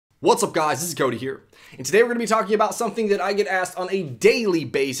What's up guys, this is Cody here, and today we're going to be talking about something that I get asked on a daily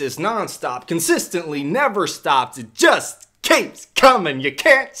basis, non-stop, consistently, never stops, it just keeps coming, you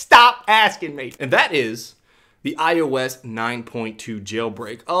can't stop asking me. And that is the iOS 9.2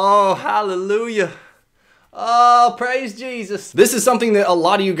 jailbreak. Oh, hallelujah. Oh, praise Jesus. This is something that a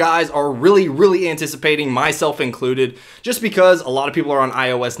lot of you guys are really anticipating, myself included, just because a lot of people are on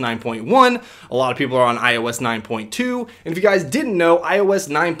iOS 9.1, a lot of people are on iOS 9.2, and if you guys didn't know, iOS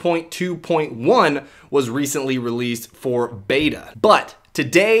 9.2.1 was recently released for beta. But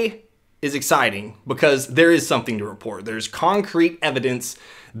today is exciting because there is something to report. There's concrete evidence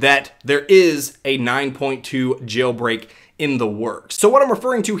that there is a 9.2 jailbreak in the works. So what I'm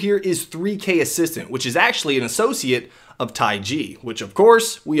referring to here is 3K Assistant, which is actually an associate of Taiji, which of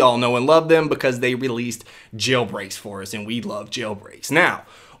course we all know and love them because they released jailbreaks for us and we love jailbreaks. Now,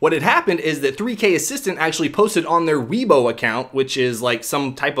 what had happened is that 3K Assistant actually posted on their Weibo account, which is like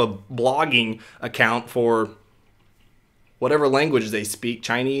some type of blogging account for whatever language they speak,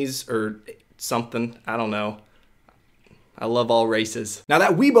 Chinese or something, I don't know. I love all races. Now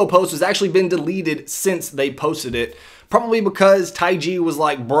that Weibo post has actually been deleted since they posted it, probably because Taiji was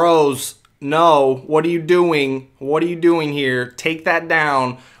like, bros, no, what are you doing? What are you doing here? Take that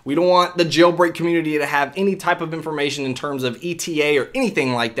down. We don't want the jailbreak community to have any type of information in terms of ETA or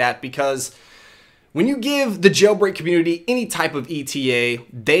anything like that, because when you give the jailbreak community any type of ETA,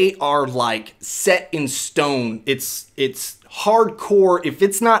 they are like set in stone. It's hardcore. If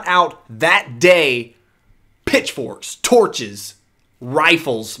it's not out that day, pitchforks, torches,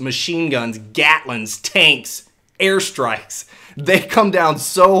 rifles, machine guns, Gatlins, tanks, airstrikes, they come down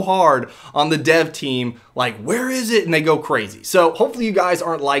so hard on the dev team, like, where is it? And they go crazy. So hopefully you guys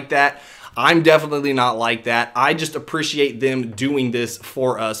aren't like that. I'm definitely not like that. I just appreciate them doing this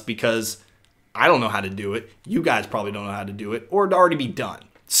for us because I don't know how to do it. You guys probably don't know how to do it, or it'd already be done.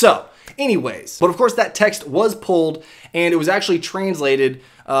 So anyways, but of course that text was pulled and it was actually translated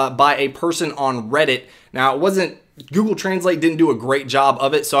by a person on Reddit. Now, it wasn't, Google Translate didn't do a great job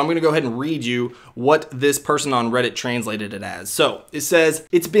of it, so I'm going to go ahead and read you what this person on Reddit translated it as. So it says,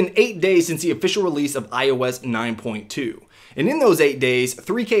 it's been 8 days since the official release of iOS 9.2. And in those 8 days,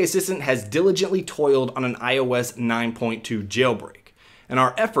 3K Assistant has diligently toiled on an iOS 9.2 jailbreak, and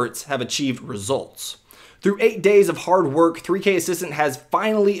our efforts have achieved results. Through 8 days of hard work, 3K Assistant has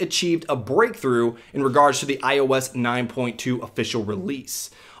finally achieved a breakthrough in regards to the iOS 9.2 official release.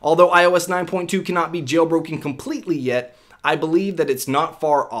 Although iOS 9.2 cannot be jailbroken completely yet, I believe that it's not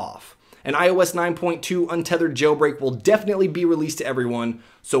far off. An iOS 9.2 untethered jailbreak will definitely be released to everyone,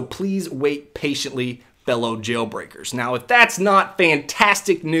 so please wait patiently, fellow jailbreakers. Now, if that's not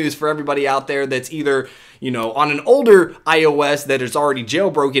fantastic news for everybody out there that's either, you know, on an older iOS that is already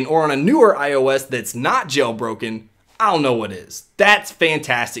jailbroken or on a newer iOS that's not jailbroken, I don't know what is. That's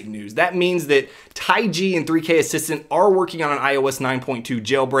fantastic news. That means that Taiji and 3K Assistant are working on an iOS 9.2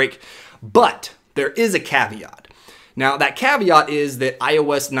 jailbreak, but there is a caveat. Now, that caveat is that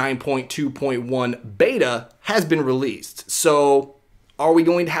iOS 9.2.1 beta has been released. So are we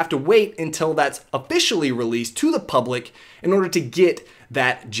going to have to wait until that's officially released to the public in order to get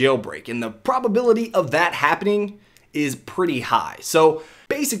that jailbreak? And the probability of that happening is pretty high. So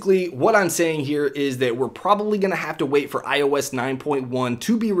basically what I'm saying here is that we're probably going to have to wait for iOS 9.1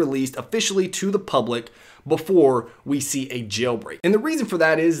 to be released officially to the public before we see a jailbreak. And the reason for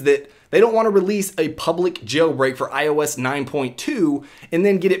that is that they don't want to release a public jailbreak for iOS 9.2 and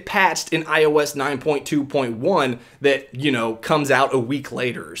then get it patched in iOS 9.2.1 that, you know, comes out a week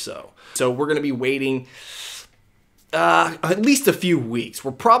later or so. So we're going to be waiting at least a few weeks.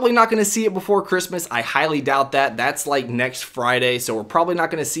 We're probably not going to see it before Christmas. I highly doubt that. That's like next Friday, so we're probably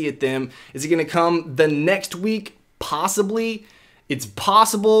not going to see it then. Is it going to come the next week? Possibly. It's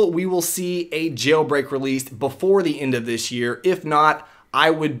possible we will see a jailbreak released before the end of this year. If not, I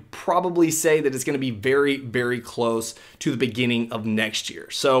would probably say that it's going to be very close to the beginning of next year.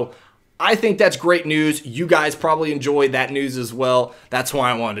 So I think that's great news. You guys probably enjoyed that news as well. That's why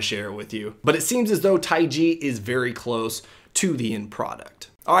I wanted to share it with you. But it seems as though Taiji is very close to the end product.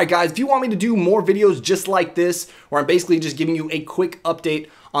 All right, guys, if you want me to do more videos just like this, where I'm basically just giving you a quick update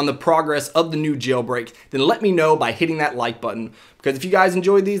on the progress of the new jailbreak, then let me know by hitting that like button, because if you guys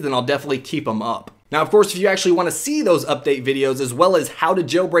enjoyed these, then I'll definitely keep them up. Now, of course, if you actually want to see those update videos as well as how to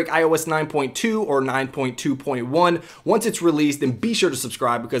jailbreak iOS 9.2 or 9.2.1 once it's released, then be sure to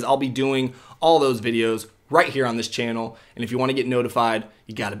subscribe because I'll be doing all those videos right here on this channel. And if you want to get notified,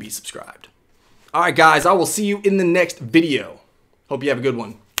 you got to be subscribed. All right, guys, I will see you in the next video. Hope you have a good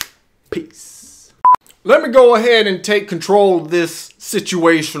one. Peace. Let me go ahead and take control of this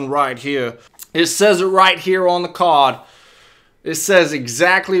situation right here. It says it right here on the card. It says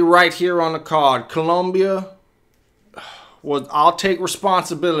exactly right here on the card, Colombia, well, I'll take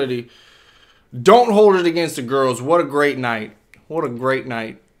responsibility. Don't hold it against the girls. What a great night. What a great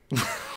night.